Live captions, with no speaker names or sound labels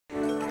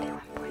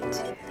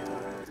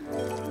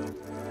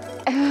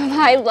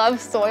I love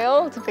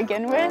soil to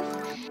begin with.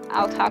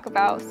 I'll talk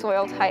about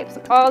soil types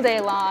all day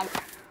long.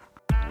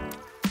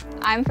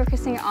 I'm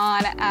focusing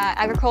on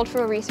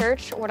agricultural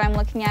research. What I'm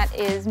looking at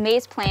is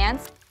maize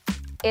plants.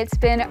 It's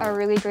been a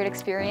really great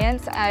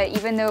experience.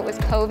 Even though it was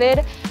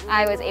COVID,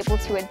 I was able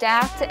to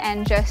adapt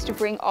and just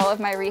bring all of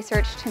my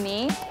research to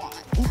me.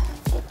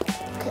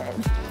 Good.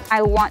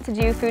 I want to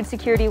do food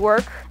security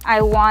work.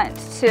 I want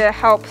to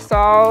help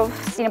solve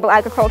sustainable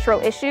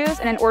agricultural issues,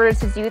 and in order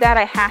to do that,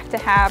 I have to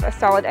have a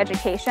solid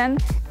education.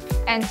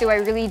 And so I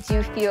really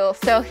do feel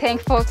so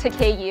thankful to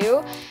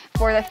KU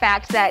for the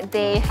fact that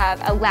they have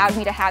allowed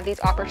me to have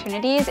these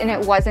opportunities, and it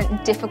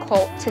wasn't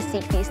difficult to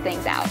seek these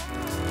things out.